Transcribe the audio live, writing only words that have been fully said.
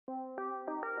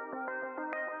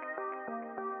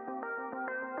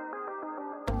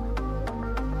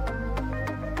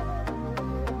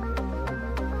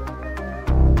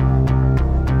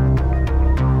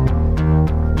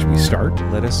start?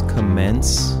 Let us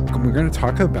commence. We're going to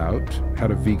talk about how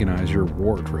to veganize your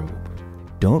wardrobe.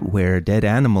 Don't wear a dead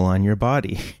animal on your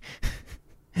body.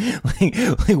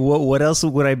 What else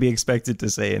would I be expected to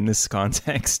say in this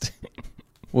context?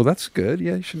 Well, that's good.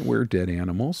 Yeah, you shouldn't wear dead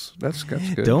animals. That's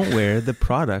good. Don't wear the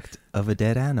product of a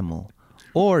dead animal,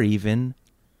 or even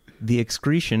the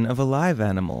excretion of a live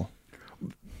animal.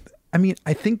 I mean,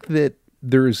 I think that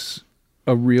there's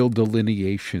a real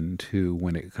delineation to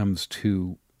when it comes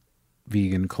to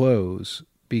vegan clothes,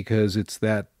 because it's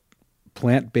that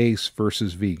plant-based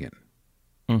versus vegan.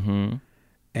 Mm-hmm.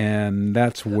 And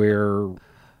that's where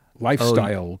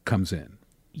lifestyle comes in.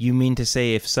 You mean to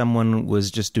say if someone was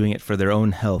just doing it for their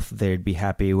own health, they'd be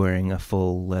happy wearing a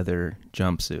full leather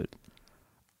jumpsuit?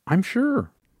 I'm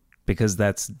sure. Because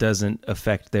that doesn't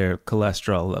affect their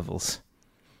cholesterol levels.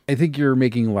 I think you're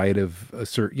making light of a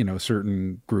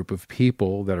certain group of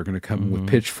people that are going to come with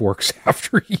pitchforks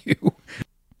after you.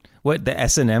 What, the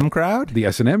S&M crowd? The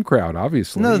S&M crowd,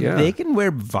 obviously. No, yeah. They can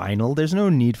wear vinyl. There's no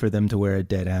need for them to wear a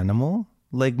dead animal.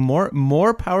 Like,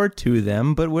 more power to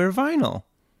them, but wear vinyl.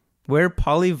 Wear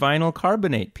polyvinyl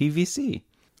carbonate, PVC.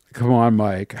 Come on,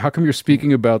 Mike. How come you're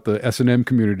speaking about the S&M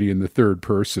community in the third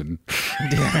person?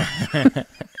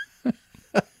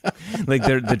 Like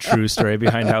the true story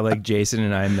behind how like Jason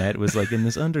and I met was like in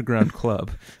this underground club.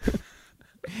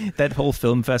 That whole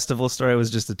film festival story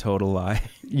was just a total lie.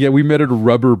 Yeah, we met at a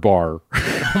rubber bar.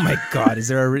 Oh my God, is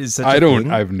there such a I thing?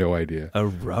 have no idea. A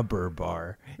rubber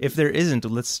bar. If there isn't,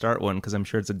 let's start one, because I'm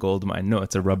sure it's a gold mine. No,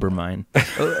 it's a rubber mine.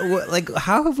 Like,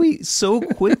 how have we so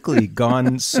quickly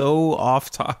gone so off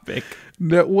topic?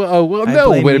 No,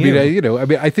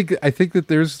 I think that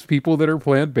there's people that are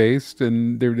plant based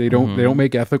and they don't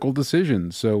make ethical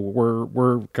decisions. So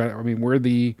we're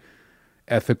the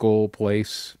ethical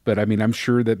place. But I mean, I'm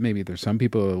sure that maybe there's some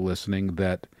people that are listening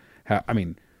that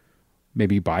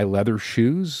maybe buy leather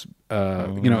shoes.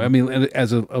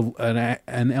 As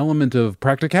an element of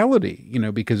practicality,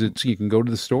 because you can go to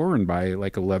the store and buy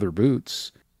like a leather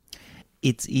boots.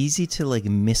 It's easy to like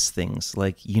miss things.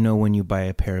 Like, when you buy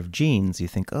a pair of jeans, you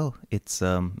think, oh, it's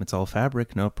all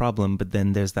fabric, no problem. But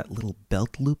then there's that little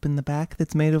belt loop in the back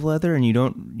that's made of leather, and you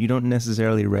don't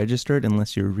necessarily register it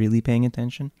unless you're really paying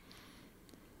attention.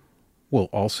 Well,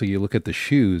 also you look at the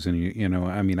shoes, and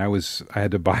I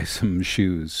had to buy some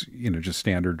shoes, just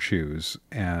standard shoes,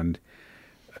 and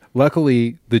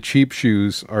luckily the cheap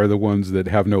shoes are the ones that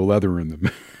have no leather in them.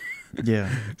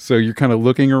 Yeah. So you're kind of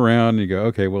looking around and you go,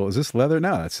 okay, well, is this leather?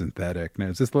 No, that's synthetic. No,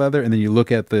 is this leather? And then you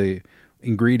look at the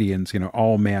ingredients,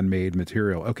 all man-made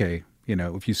material. Okay,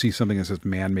 if you see something that says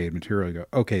man-made material, you go,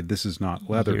 okay, this is not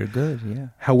leather. You're good, yeah.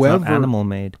 However, it's not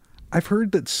animal-made. I've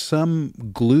heard that some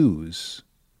glues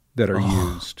that are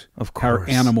used are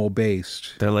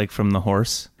animal-based. They're like from the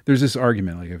horse? There's this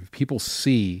argument, like if people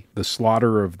see the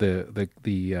slaughter of the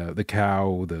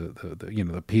cow,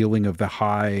 the peeling of the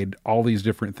hide, all these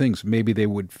different things, maybe they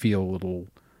would feel a little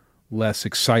less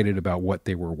excited about what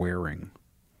they were wearing.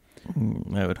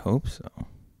 I would hope so,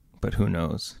 but who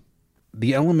knows?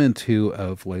 The element too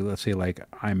of like, let's say like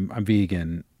I'm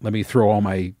vegan. Let me throw all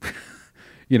my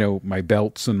my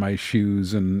belts and my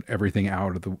shoes and everything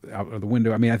out of the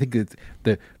window. I mean, I think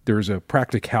that there's a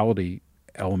practicality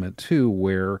element too,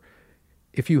 where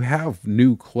if you have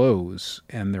new clothes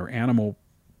and they're animal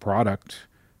product,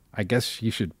 I guess you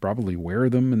should probably wear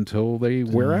them until they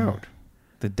wear out.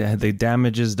 The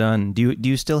damage is done. Do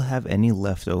you still have any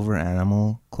leftover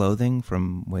animal clothing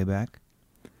from way back?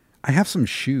 I have some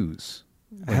shoes.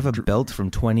 I have a belt from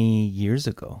 20 years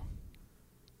ago.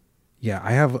 Yeah,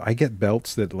 I get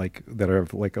belts that are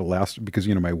like elastic, because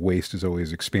my waist is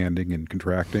always expanding and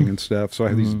contracting and stuff. So I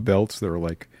have these belts that are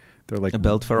like a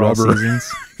belt for rubber. all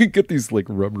seasons. You get these like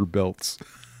rubber belts.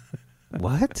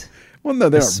 What? Well, no,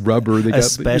 they're not rubber. They got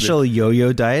special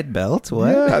yo-yo diet belt.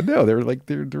 What? Yeah, no, they're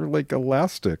like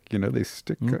elastic. They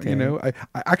stick. Okay. I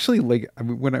actually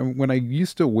when I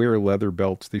used to wear leather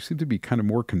belts, they seem to be kind of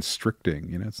more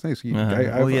constricting. It's nice.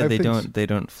 They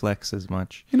don't flex as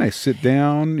much. I sit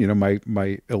down.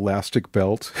 My elastic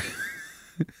belt.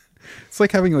 It's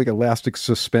like having like elastic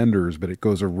suspenders, but it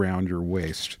goes around your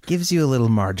waist. Gives you a little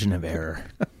margin of error.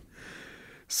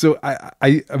 So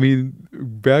I mean,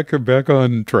 back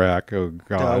on track. Oh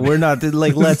God, we're not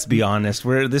like. Let's be honest.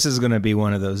 This is going to be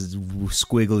one of those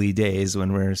squiggly days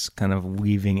when we're kind of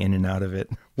weaving in and out of it.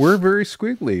 We're very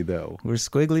squiggly, though. We're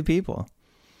squiggly people.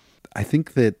 I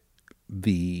think that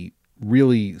the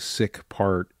really sick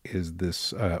part is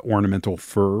this ornamental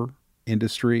fur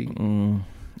industry.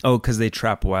 Oh, because they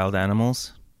trap wild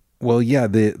animals? Well, yeah.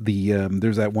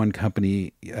 There's that one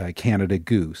company, Canada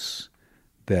Goose,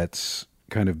 that's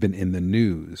kind of been in the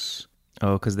news.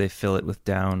 Oh, because they fill it with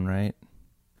down, right?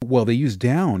 Well, they use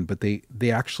down, but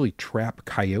they actually trap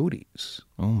coyotes.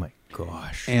 Oh my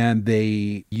gosh. And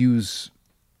they use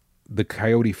the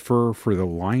coyote fur for the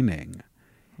lining.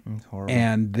 It's horrible.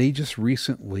 And they just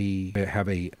recently have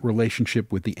a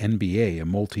relationship with the NBA, a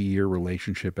multi-year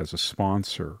relationship as a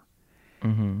sponsor.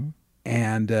 Mm-hmm.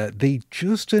 And they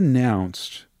just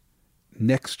announced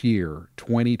next year,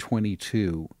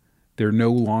 2022, they're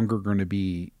no longer going to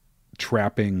be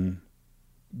trapping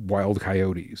wild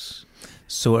coyotes.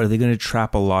 So are they going to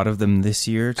trap a lot of them this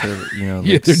year to,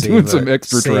 Yeah, they're doing some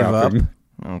extra trapping. Up?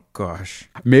 Oh gosh.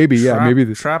 Maybe,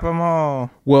 maybe. Trap them all.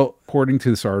 Well, according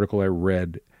to this article I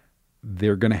read,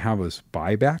 they're going to have this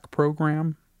buyback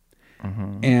program,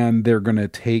 and they're going to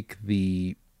take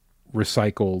the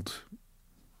recycled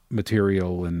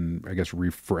material and I guess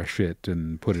refresh it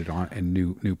and put it on a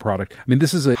new product. I mean,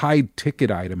 this is a high ticket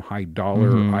item, high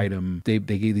dollar item. They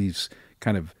gave these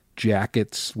kind of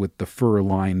jackets with the fur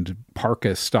lined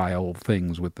parka style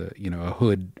things with the a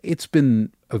hood. It's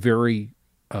been a very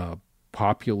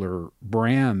popular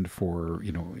brand for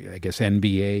I guess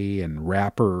NBA and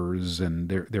rappers, and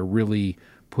they're really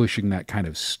pushing that kind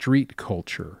of street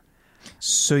culture.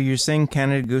 So you're saying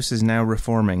Canada Goose is now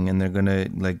reforming, and they're gonna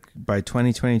by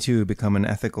 2022 become an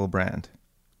ethical brand?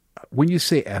 When you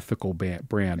say ethical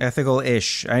brand,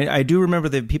 ethical-ish. I do remember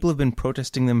that people have been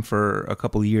protesting them for a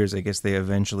couple of years. I guess they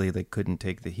eventually couldn't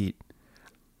take the heat.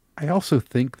 I also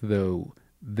think though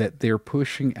that they're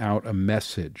pushing out a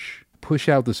message. Push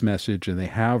out this message, and they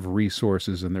have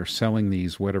resources, and they're selling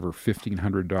these whatever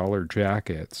 $1,500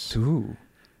 jackets. Ooh.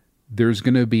 There's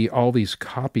going to be all these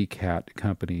copycat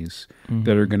companies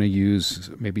that are going to use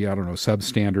maybe, I don't know,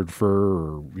 substandard fur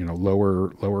or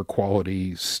lower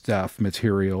quality stuff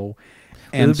material.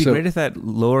 And it would be great if that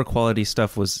lower quality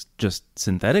stuff was just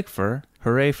synthetic fur.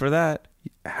 Hooray for that!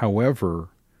 However,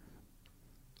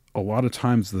 a lot of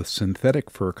times the synthetic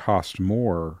fur costs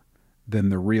more than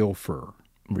the real fur.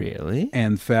 Really?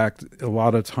 And in fact, a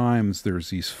lot of times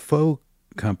there's these faux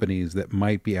companies that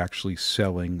might be actually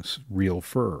selling real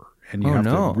fur. And you have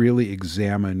to really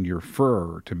examine your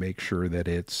fur to make sure that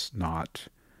it's not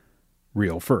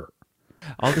real fur.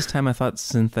 All this time I thought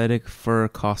synthetic fur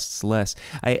costs less.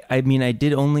 I mean, I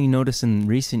did only notice in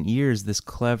recent years this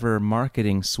clever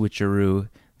marketing switcheroo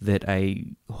that I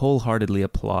wholeheartedly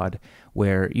applaud,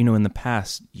 where, in the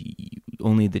past,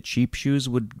 only the cheap shoes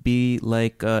would be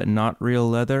not real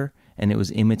leather, and it was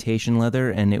imitation leather,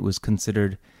 and it was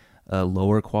considered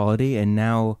lower quality, and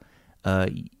now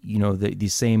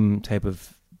these same type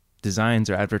of designs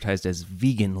are advertised as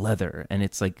vegan leather, and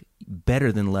it's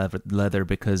better than leather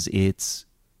because it's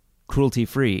cruelty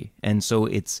free, and so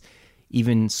it's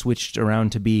even switched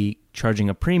around to be charging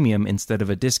a premium instead of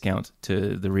a discount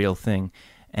to the real thing.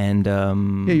 And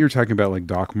you're talking about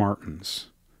Doc Martens.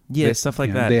 Stuff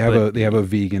like that. They have a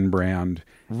vegan brand,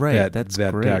 right?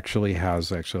 That great. actually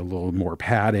has a little more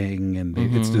padding, and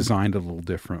it's designed a little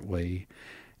differently.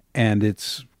 And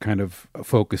it's kind of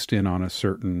focused in on a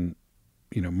certain,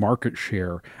 market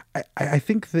share. I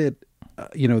think that,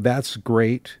 that's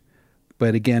great.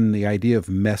 But again, the idea of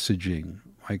messaging,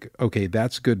 okay,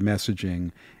 that's good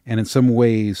messaging. And in some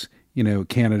ways,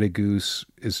 Canada Goose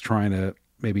is trying to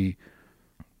maybe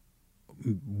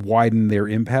widen their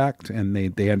impact, and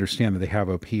they understand that they have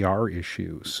a PR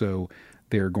issue. So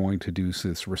they're going to do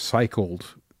this recycled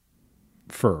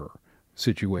fur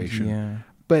situation. Yeah.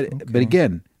 But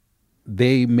again,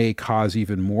 they may cause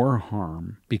even more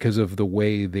harm because of the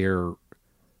way they're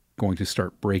going to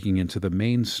start breaking into the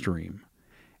mainstream.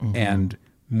 And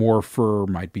more fur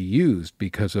might be used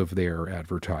because of their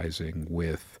advertising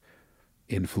with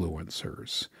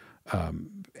influencers,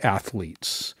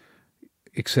 athletes,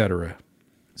 etc.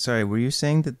 Sorry, were you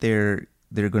saying that they're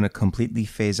going to completely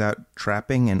phase out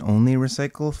trapping and only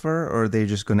recycle fur, or are they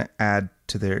just going to add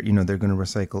to their, they're going to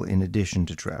recycle in addition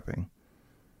to trapping?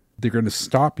 They're going to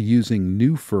stop using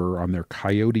new fur on their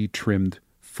coyote-trimmed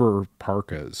fur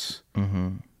parkas.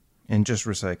 And just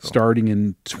recycle. Starting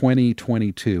in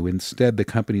 2022. Instead, the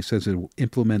company says it will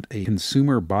implement a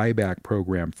consumer buyback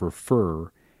program for fur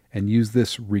and use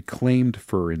this reclaimed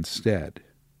fur instead.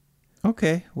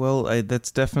 Okay, well,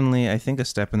 that's definitely, I think, a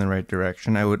step in the right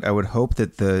direction. I would hope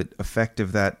that the effect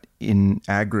of that in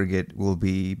aggregate will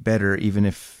be better, even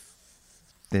if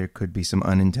there could be some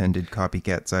unintended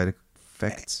copycat side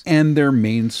effects. And they're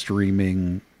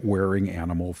mainstreaming wearing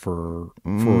animal fur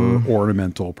for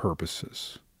ornamental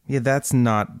purposes. Yeah, that's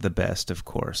not the best, of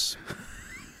course.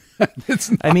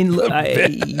 I mean, look, I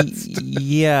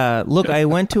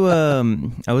went to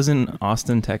I was in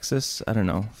Austin, Texas. I don't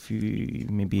know,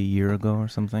 maybe a year ago or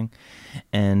something,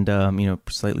 and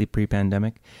slightly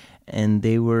pre-pandemic, and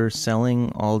they were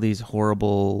selling all these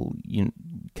horrible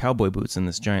cowboy boots in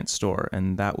this giant store,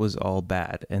 and that was all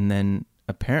bad. And then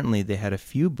apparently they had a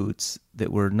few boots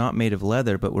that were not made of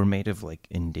leather, but were made of like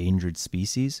endangered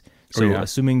species. So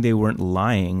assuming they weren't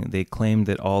lying, they claimed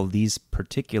that all these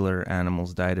particular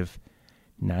animals died of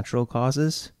natural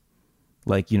causes.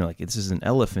 Like, like this is an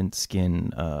elephant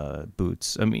skin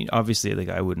boots. I mean, obviously, like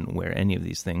I wouldn't wear any of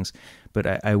these things,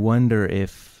 but I wonder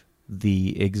if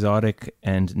the exotic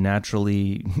and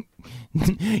naturally,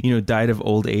 died of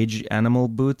old age animal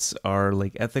boots are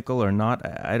like ethical or not.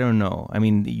 I don't know. I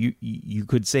mean, you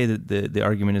could say that the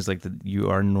argument is like that you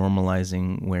are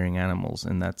normalizing wearing animals,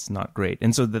 and that's not great.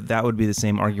 And so that would be the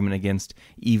same argument against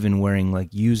even wearing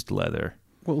like used leather.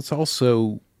 Well, it's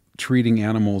also treating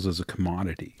animals as a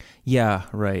commodity. Yeah,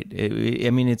 right. I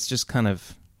mean, it's just kind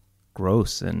of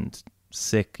gross and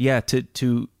sick. Yeah,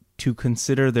 to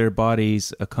consider their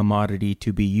bodies a commodity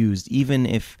to be used, even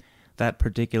if that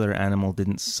particular animal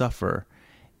didn't suffer,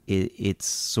 it's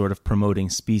sort of promoting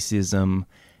speciesism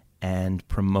and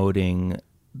promoting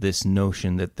this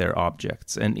notion that they're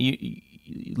objects. And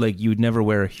you'd never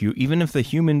wear even if the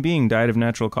human being died of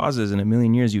natural causes in a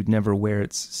million years, you'd never wear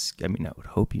its. I mean, I would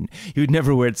hope you'd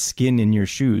never wear its skin in your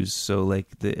shoes. So, like,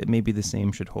 maybe the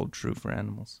same should hold true for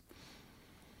animals.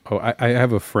 Oh, I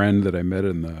have a friend that I met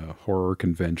in the horror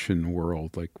convention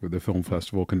world, like with the film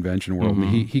festival convention world.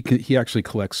 Mm-hmm. And he actually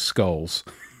collects skulls,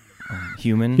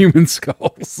 human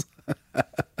skulls.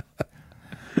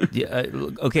 Yeah,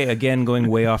 okay, again, going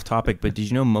way off topic, but did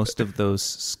you know most of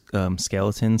those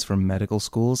skeletons from medical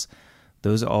schools,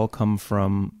 those all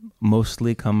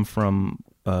mostly come from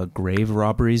grave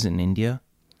robberies in India?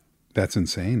 That's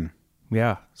insane.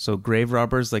 Yeah, so grave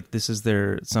robbers, like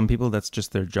some people, that's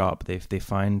just their job. They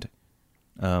find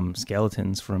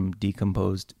skeletons from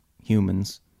decomposed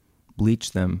humans,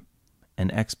 bleach them, and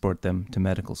export them to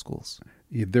medical schools.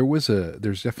 Yeah,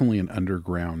 there's definitely an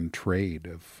underground trade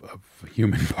of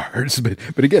human parts, but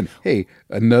again, hey,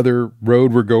 another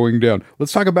road we're going down.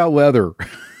 Let's talk about leather.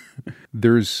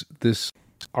 There's this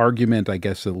argument, I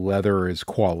guess, that leather is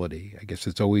quality. I guess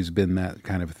it's always been that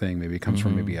kind of thing. Maybe it comes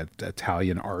from maybe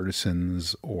Italian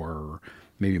artisans or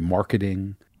maybe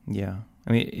marketing. Yeah.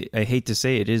 I mean, I hate to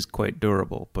say it is quite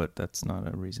durable, but that's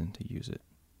not a reason to use it.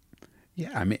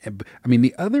 Yeah, I mean,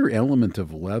 the other element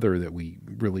of leather that we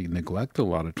really neglect a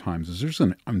lot of times is there's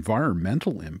an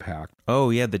environmental impact. Oh,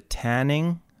 yeah, the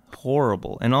tanning,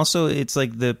 horrible. And also, it's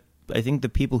like I think the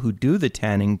people who do the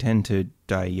tanning tend to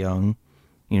die young,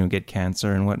 get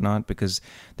cancer and whatnot, because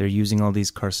they're using all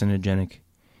these carcinogenic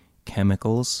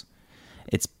chemicals.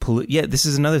 This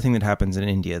is another thing that happens in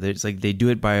India. It's like they do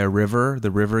it by a river. The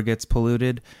river gets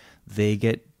polluted. They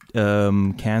get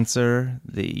cancer.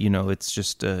 It's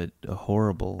just a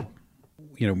horrible.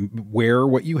 Wear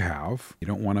what you have. You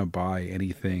don't want to buy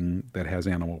anything that has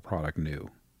animal product new.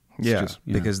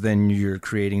 Because then you're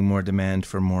creating more demand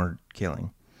for more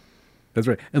killing. That's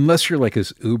right. Unless you're like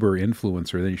this Uber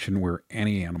influencer, then you shouldn't wear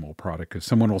any animal product because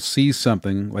someone will see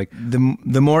something like...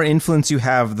 The more influence you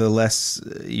have, the less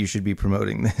you should be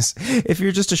promoting this. If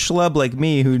you're just a schlub like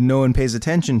me who no one pays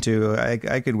attention to,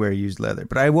 I could wear used leather,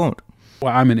 but I won't.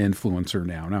 Well, I'm an influencer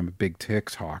now, and I'm a big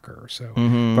TikToker. So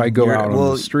if I go out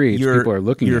on the streets, people are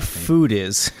looking at me. Your food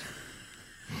is...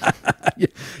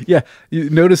 Yeah. You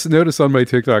notice on my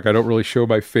TikTok, I don't really show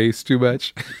my face too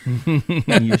much.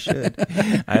 You should.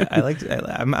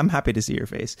 I'm happy to see your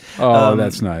face. Oh,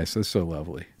 that's nice. That's so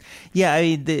lovely.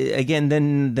 Yeah.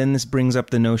 Then this brings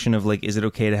up the notion of like, is it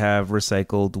okay to have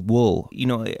recycled wool?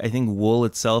 I think wool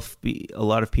itself, a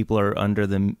lot of people are under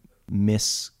the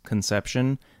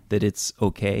misconception that it's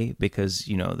okay because,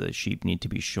 the sheep need to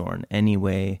be shorn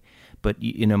anyway. But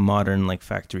in a modern like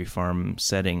factory farm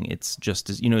setting, it's just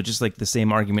as, just like the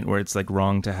same argument where it's like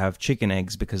wrong to have chicken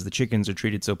eggs because the chickens are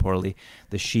treated so poorly.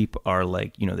 The sheep are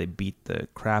like, they beat the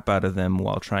crap out of them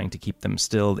while trying to keep them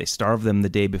still. They starve them the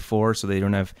day before so they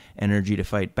don't have energy to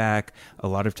fight back. A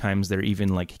lot of times they're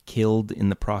even like killed in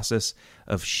the process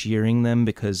of shearing them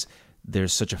because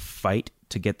there's such a fight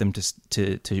to get them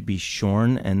to be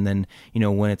shorn. And then,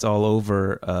 when it's all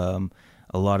over,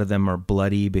 a lot of them are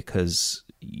bloody because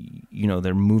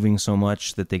they're moving so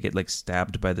much that they get like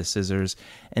stabbed by the scissors,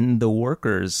 and the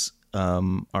workers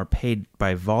are paid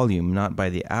by volume, not by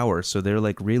the hour. So they're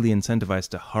like really incentivized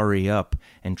to hurry up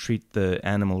and treat the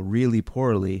animal really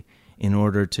poorly in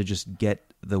order to just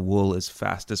get the wool as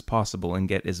fast as possible and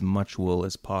get as much wool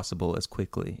as possible as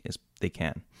quickly as they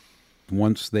can.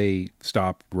 Once they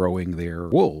stop growing their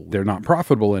wool, they're not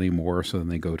profitable anymore, so then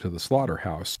they go to the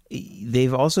slaughterhouse.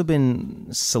 They've also been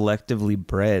selectively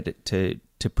bred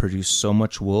to to produce so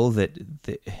much wool that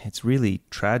it's really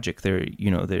tragic. They're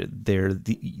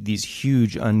these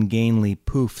huge ungainly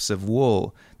poofs of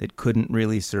wool that couldn't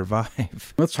really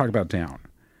survive. Let's talk about down.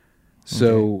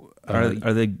 So are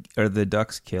the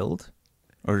ducks killed,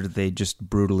 or do they just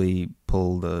brutally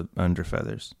pull the under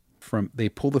feathers? They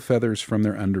pull the feathers from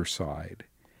their underside.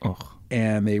 Oh.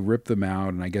 And they rip them out,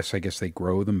 and I guess they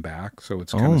grow them back, so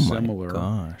it's kind of similar. Oh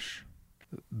my gosh.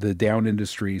 The down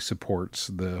industry supports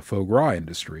the foie gras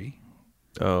industry.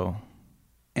 Oh.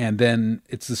 And then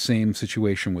it's the same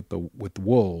situation with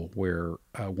wool, where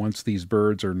once these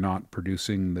birds are not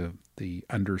producing the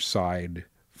underside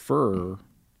fur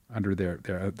under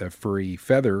their furry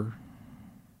feather,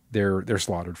 they're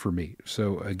slaughtered for meat.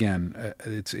 So again,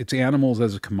 it's animals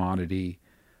as a commodity.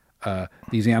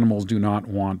 These animals do not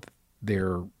want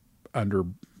their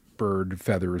underbird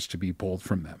feathers to be pulled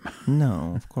from them.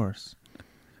 No, of course.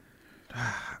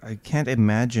 I can't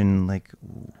imagine,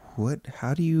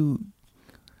 how do you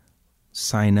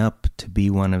sign up to be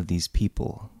one of these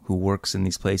people who works in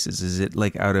these places? Is it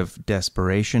out of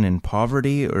desperation and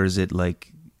poverty, or is it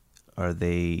are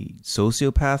they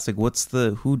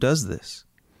sociopaths? Who does this?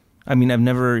 I mean, I've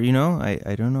never,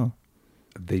 I don't know.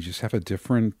 They just have a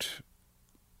different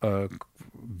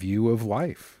view of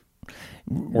life.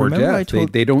 Or death.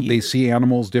 They see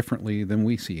animals differently than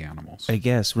we see animals. I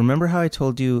guess. Remember how I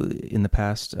told you in the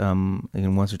past,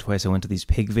 once or twice I went to these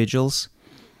pig vigils,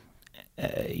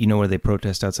 where they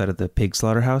protest outside of the pig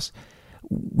slaughterhouse?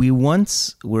 We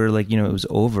once were it was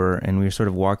over, and we were sort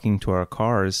of walking to our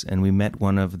cars, and we met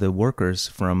one of the workers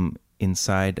from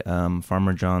inside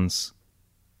Farmer John's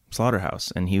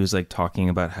slaughterhouse, and he was talking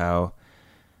about how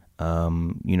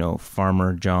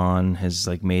Farmer John has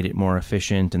made it more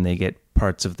efficient, and they get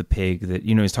parts of the pig that,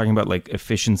 he's talking about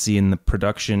efficiency in the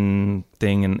production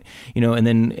thing. And, and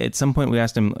then at some point we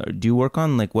asked him, do you work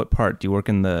on what part? Do you work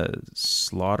in the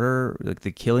slaughter,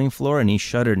 the killing floor? And he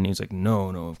shuddered, and he was like, no,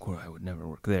 of course I would never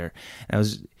work there. And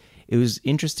it was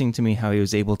interesting to me how he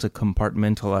was able to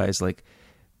compartmentalize,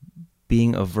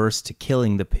 being averse to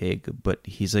killing the pig, but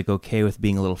he's okay with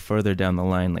being a little further down the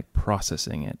line,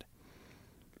 processing it.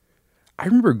 I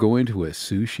remember going to a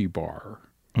sushi bar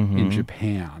in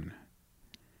Japan,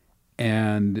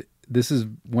 and this is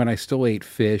when I still ate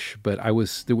fish, but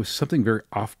there was something very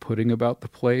off-putting about the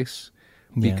place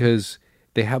because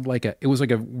they had it was a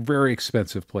very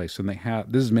expensive place, and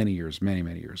this is many years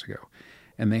ago,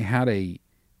 and they had a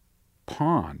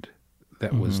pond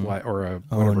that was a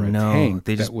tank.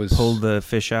 They just pulled the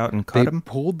fish out and cut them?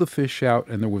 They pulled the fish out,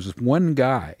 and there was one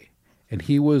guy, and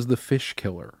he was the fish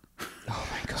killer. Oh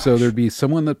my gosh. So there'd be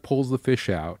someone that pulls the fish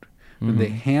out, and they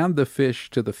hand the fish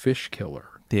to the fish killer.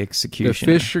 The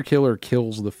executioner. The fish killer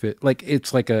kills the fish.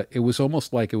 It was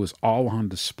almost like it was all on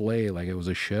display, like it was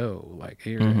a show.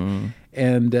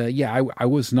 And I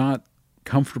was not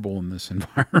comfortable in this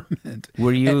environment.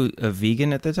 Were you a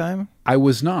vegan at the time? I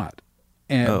was not.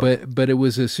 But it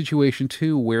was a situation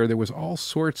too where there was all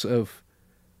sorts of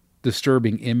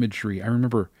disturbing imagery. I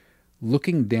remember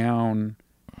looking down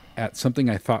at something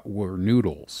I thought were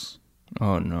noodles.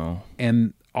 Oh no!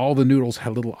 And all the noodles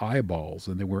had little eyeballs,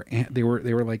 and they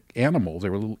were like animals. They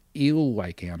were little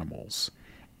eel-like animals.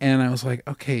 And I was like,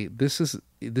 okay, this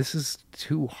is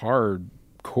too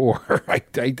hardcore. I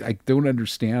don't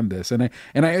understand this. And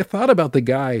I thought about the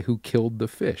guy who killed the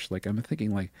fish. I'm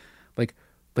thinking like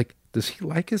does he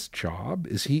like his job?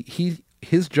 Is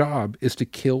his job is to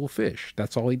kill fish.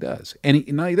 That's all he does. And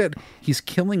not only that, he's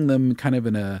killing them kind of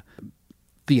in a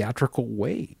theatrical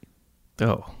way.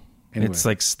 Oh, anyway.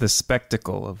 It's the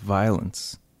spectacle of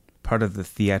violence, part of the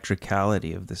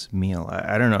theatricality of this meal.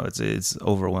 I don't know. It's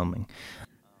overwhelming.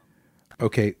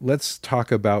 Okay, let's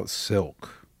talk about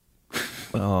silk.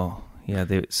 Oh, yeah.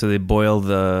 They boil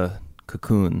the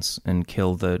cocoons and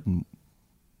kill the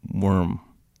worm,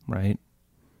 right?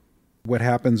 What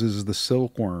happens is the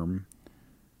silkworm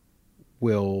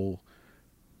will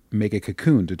make a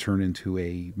cocoon to turn into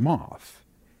a moth.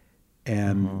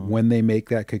 And when they make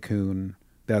that cocoon,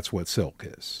 that's what silk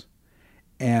is.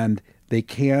 And they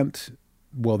don't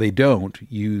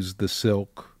use the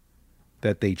silk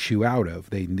that they chew out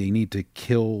of. They need to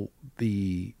kill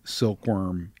the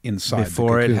silkworm inside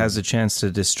before the cocoon. It has a chance to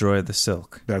destroy the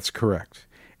silk. That's correct.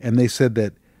 And they said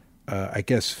that I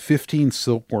guess 15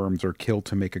 silkworms are killed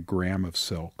to make a gram of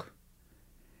silk.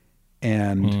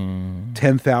 And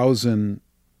 10,000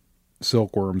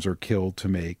 silkworms are killed to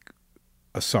make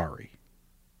a sari.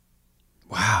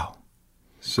 Wow.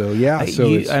 So, yeah.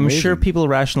 I'm sure people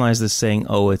rationalize this saying,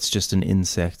 oh, it's just an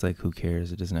insect. Who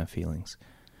cares? It doesn't have feelings.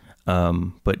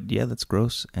 But, yeah, that's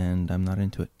gross, and I'm not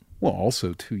into it. Well,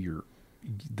 also, too,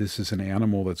 this is an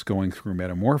animal that's going through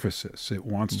metamorphosis. It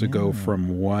wants to go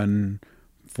from one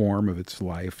form of its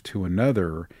life to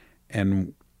another.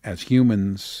 And as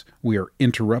humans, we are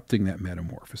interrupting that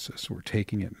metamorphosis. We're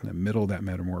taking it in the middle of that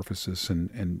metamorphosis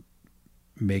and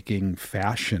making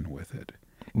fashion with it.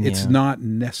 It's not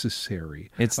necessary.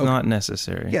 It's not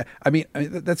necessary. Yeah, I mean,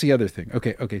 that's the other thing.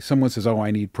 Okay. Someone says, "Oh,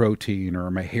 I need protein,"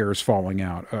 or "My hair is falling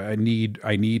out. I need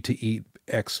to eat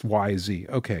X, Y, Z."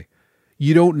 Okay,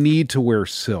 you don't need to wear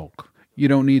silk. You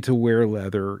don't need to wear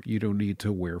leather. You don't need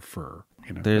to wear fur.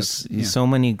 There's so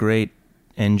many great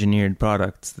engineered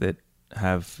products that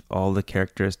have all the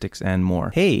characteristics and more.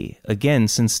 Hey, again,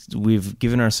 since we've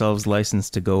given ourselves license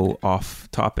to go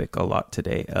off topic a lot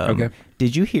today,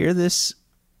 did you hear this?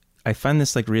 I find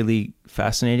this like really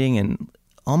fascinating and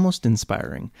almost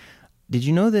inspiring. Did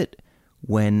you know that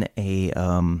when a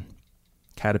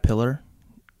caterpillar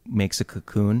makes a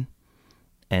cocoon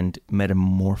and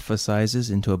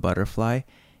metamorphosizes into a butterfly,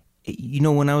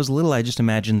 when I was little, I just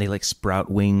imagined they like sprout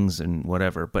wings and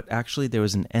whatever, but actually there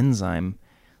was an enzyme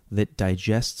that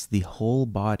digests the whole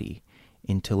body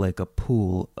into like a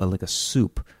pool, like a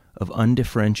soup of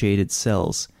undifferentiated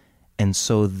cells. And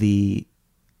so the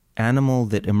animal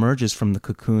that emerges from the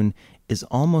cocoon is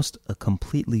almost a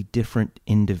completely different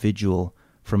individual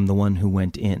from the one who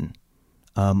went in.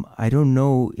 I don't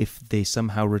know if they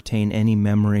somehow retain any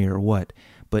memory or what,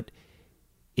 but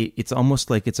it's almost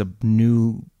like it's a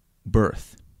new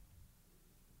birth.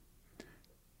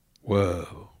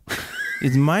 Whoa.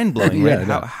 It's mind-blowing, right?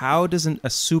 How does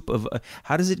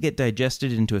how does it get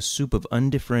digested into a soup of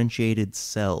undifferentiated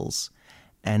cells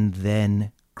and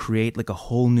then create like a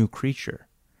whole new creature?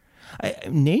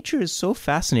 Nature is so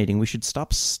fascinating. We should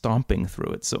stop stomping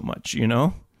through it so much,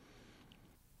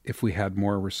 If we had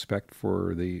more respect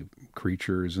for the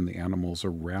creatures and the animals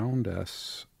around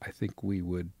us, I think we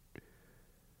would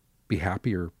be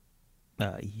happier.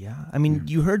 I mean,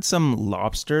 you heard some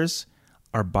lobsters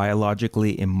are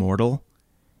biologically immortal,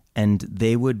 and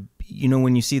they would,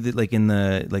 when you see that, like in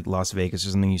the Las Vegas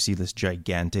or something, you see this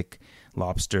gigantic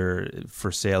lobster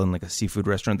for sale in like a seafood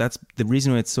restaurant. That's the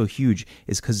reason why it's so huge,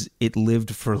 is because it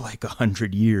lived for like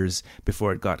 100 years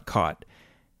before it got caught.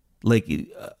 Like,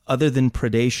 other than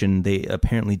predation, they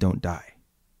apparently don't die.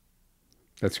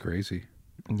 That's crazy.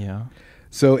 Yeah.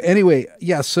 So anyway,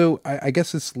 so I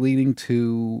guess it's leading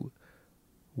to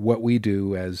what we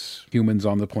do as humans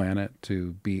on the planet,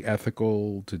 to be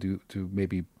ethical, to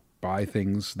maybe buy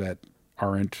things that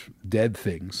aren't dead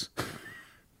things.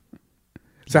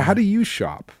 So how do you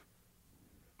shop?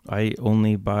 I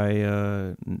only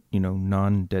buy,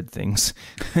 non-dead things.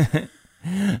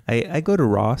 I go to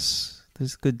Ross.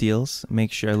 There's good deals.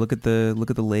 Make sure I look at the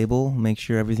label. Make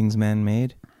sure everything's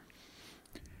man-made.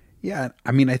 Yeah,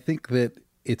 I mean, I think that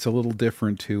it's a little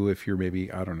different too if you're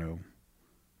maybe, I don't know,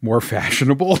 more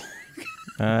fashionable.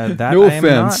 No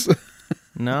offense.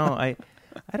 No, I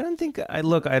don't think. I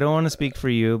don't want to speak for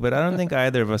you, but I don't think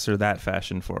either of us are that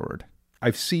fashion forward.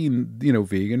 I've seen,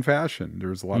 vegan fashion.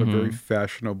 There's a lot of very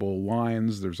fashionable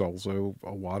lines. There's also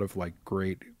a lot of like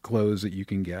great clothes that you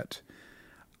can get.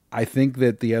 I think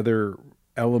that the other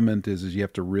element is you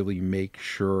have to really make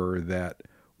sure that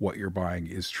what you're buying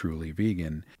is truly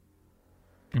vegan.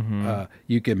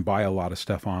 You can buy a lot of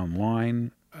stuff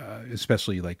online,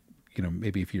 especially like,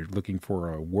 maybe if you're looking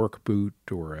for a work boot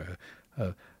or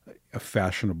a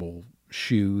fashionable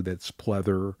shoe that's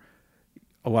pleather.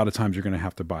 A lot of times you're going to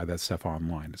have to buy that stuff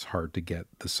online. It's hard to get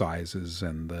the sizes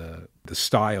and the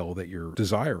style that you're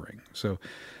desiring. So,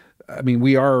 I mean,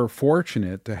 we are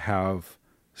fortunate to have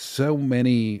so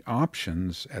many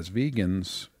options as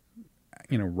vegans,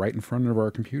 right in front of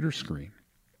our computer screen.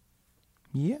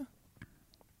 Yeah.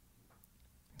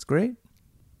 It's great.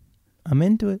 I'm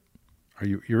into it.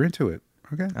 You're into it?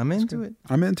 Okay. I'm into it.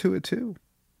 I'm into it too.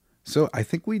 So I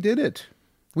think we did it.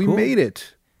 We Cool. made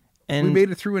it. And we made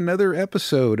it through another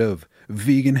episode of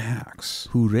Vegan Hacks.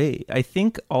 Hooray. I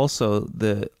think also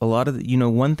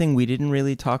one thing we didn't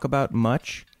really talk about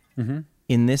much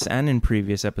in this and in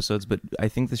previous episodes, but I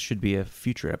think this should be a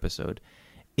future episode,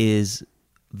 is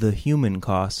the human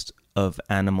cost of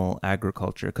animal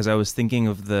agriculture. Because I was thinking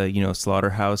of the,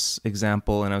 slaughterhouse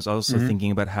example, and I was also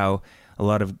thinking about how a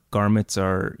lot of garments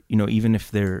are, even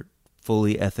if they're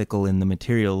fully ethical in the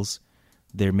materials,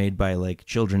 they're made by like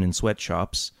children in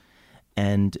sweatshops.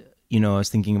 And, I was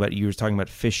thinking about, you were talking about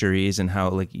fisheries and how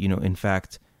like, in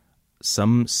fact,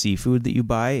 some seafood that you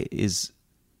buy is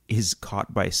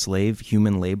caught by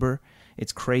human labor.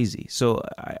 It's crazy. So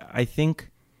I think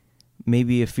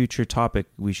maybe a future topic,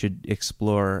 we should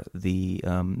explore the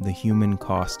human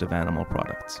cost of animal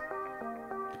products.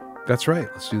 That's right.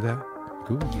 Let's do that.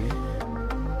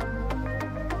 Cool.